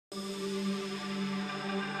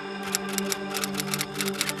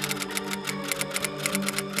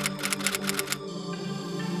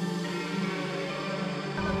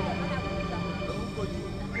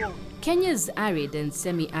Kenya's arid and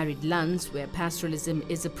semi-arid lands, where pastoralism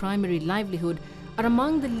is a primary livelihood, are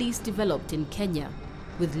among the least developed in Kenya,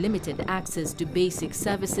 with limited access to basic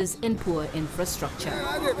services and poor infrastructure.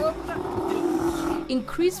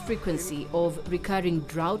 Increased frequency of recurring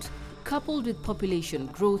drought, coupled with population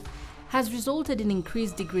growth, has resulted in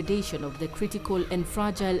increased degradation of the critical and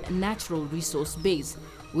fragile natural resource base,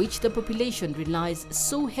 which the population relies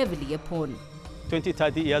so heavily upon.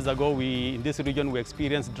 20-30 years ago, in this region, we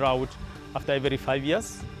experienced drought after every 5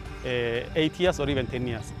 years, 8 years, or even 10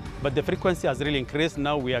 years. But the frequency has really increased.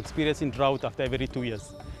 Now we are experiencing drought after every 2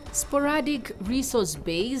 years. Sporadic,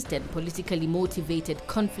 resource-based and politically motivated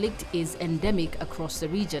conflict is endemic across the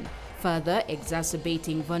region, further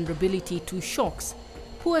exacerbating vulnerability to shocks.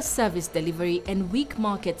 Poor service delivery and weak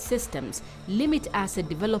market systems limit asset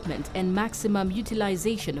development and maximum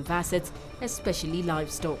utilization of assets, especially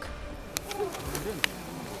livestock.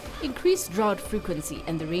 Increased drought frequency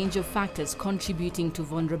and the range of factors contributing to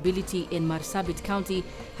vulnerability in Marsabit County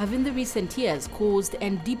have in the recent years caused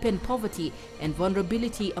and deepened poverty and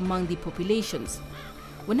vulnerability among the populations.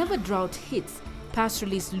 Whenever drought hits,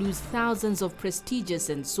 pastoralists lose thousands of prestigious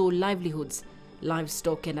and sole livelihoods,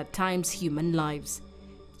 livestock and at times human lives.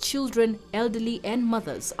 Children, elderly and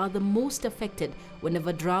mothers are the most affected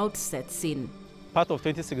whenever drought sets in. Part of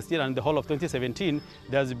 2016 and the whole of 2017,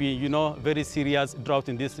 there's been, very serious drought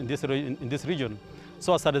in this region.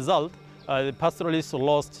 So as a result, the pastoralists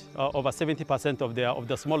lost over 70% of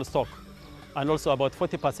their small stock, and also about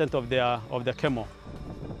 40% of their chemo.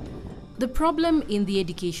 The problem in the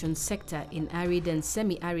education sector in arid and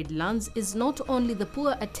semi-arid lands is not only the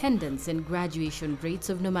poor attendance and graduation rates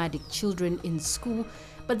of nomadic children in school,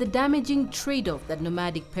 but the damaging trade-off that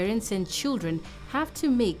nomadic parents and children have to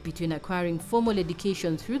make between acquiring formal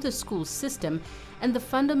education through the school system and the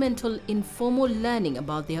fundamental informal learning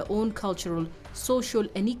about their own cultural, social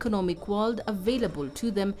and economic world available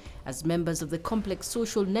to them as members of the complex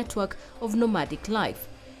social network of nomadic life.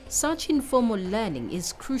 Such informal learning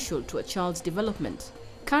is crucial to a child's development.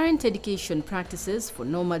 Current education practices for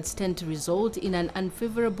nomads tend to result in an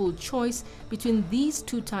unfavorable choice between these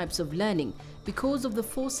two types of learning because of the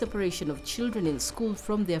forced separation of children in school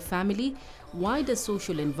from their family, wider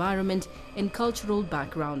social environment and cultural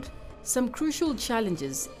background. Some crucial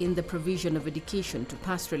challenges in the provision of education to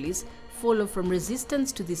pastoralists follow from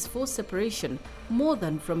resistance to this forced separation more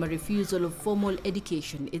than from a refusal of formal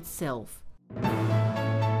education itself.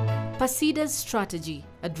 PACIDA's strategy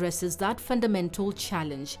addresses that fundamental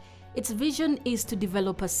challenge. Its vision is to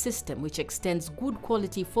develop a system which extends good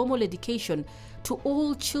quality formal education to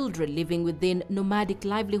all children living within nomadic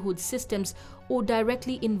livelihood systems or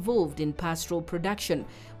directly involved in pastoral production,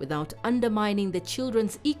 without undermining the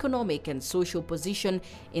children's economic and social position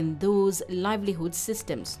in those livelihood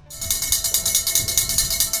systems.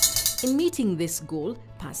 In meeting this goal,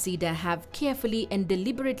 PACIDA have carefully and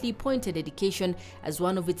deliberately pointed education as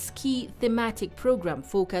one of its key thematic program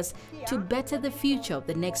focus to better the future of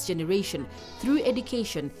the next generation through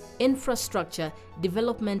education, infrastructure,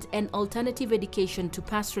 development and alternative education to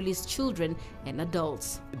pastoralist children and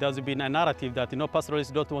adults. There's been a narrative that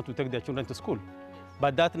pastoralists don't want to take their children to school.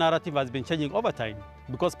 But that narrative has been changing over time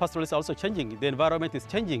because pastoralists are also changing. The environment is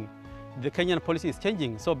changing. The Kenyan policy is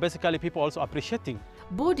changing, so basically people are also appreciating.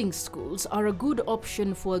 Boarding schools are a good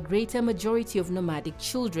option for a greater majority of nomadic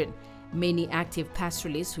children. Many active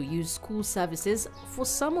pastoralists who use school services for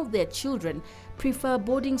some of their children prefer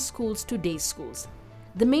boarding schools to day schools.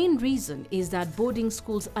 The main reason is that boarding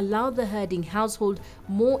schools allow the herding household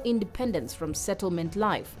more independence from settlement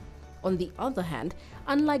life. On the other hand,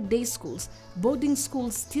 unlike day schools, boarding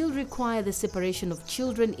schools still require the separation of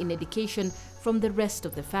children in education from the rest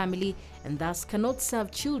of the family and thus cannot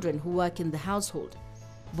serve children who work in the household.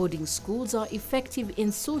 Boarding schools are effective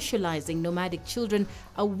in socializing nomadic children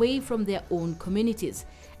away from their own communities,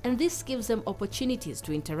 and this gives them opportunities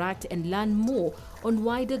to interact and learn more on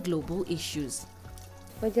wider global issues.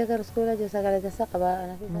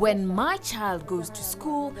 When my child goes to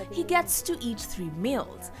school, he gets to eat 3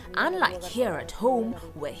 meals, unlike here at home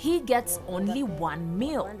where he gets only 1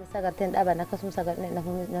 meal.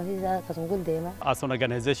 As an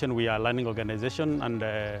organization, we are a learning organization, and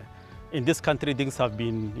in this country things have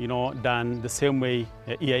been done the same way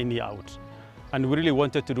year in, year out. And we really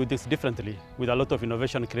wanted to do this differently with a lot of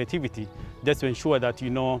innovation and creativity, just to ensure that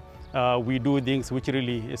we do things which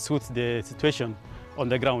really suits the situation on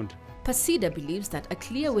the ground. PACIDA believes that a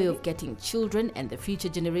clear way of getting children and the future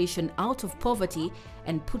generation out of poverty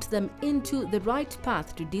and put them into the right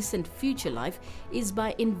path to decent future life is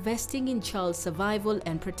by investing in child survival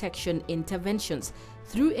and protection interventions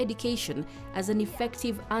through education as an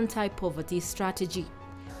effective anti-poverty strategy.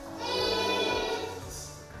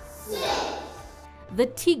 The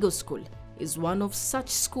Tigo School is one of such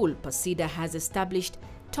schools PACIDA has established,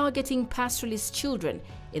 targeting pastoralist children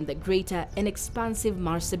in the greater and expansive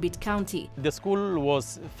Marsabit County. The school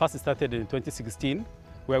was first started in 2016,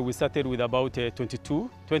 where we started with about 22.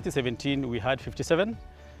 2017 we had 57.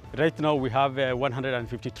 Right now we have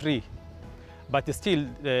 153. But still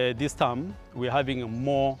this term we're having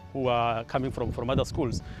more who are coming from other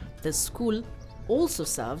schools. The school also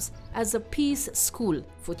serves as a peace school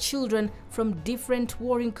for children from different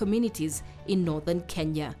warring communities in northern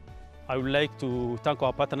Kenya. I would like to thank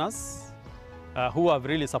our partners who have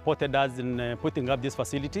really supported us in putting up this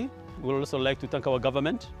facility. We would also like to thank our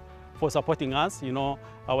government for supporting us. You know,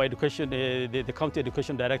 our education, the county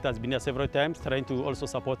education director has been here several times trying to also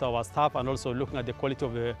support our staff and also looking at the quality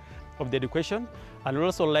of the education. And we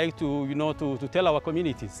also like to, you know, to tell our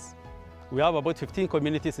communities. We have about 15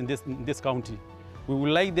 communities in this county. We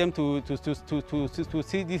would like them to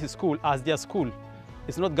see this school as their school.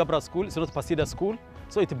 It's not Gabra school, it's not PACIDA school,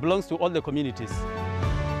 so it belongs to all the communities.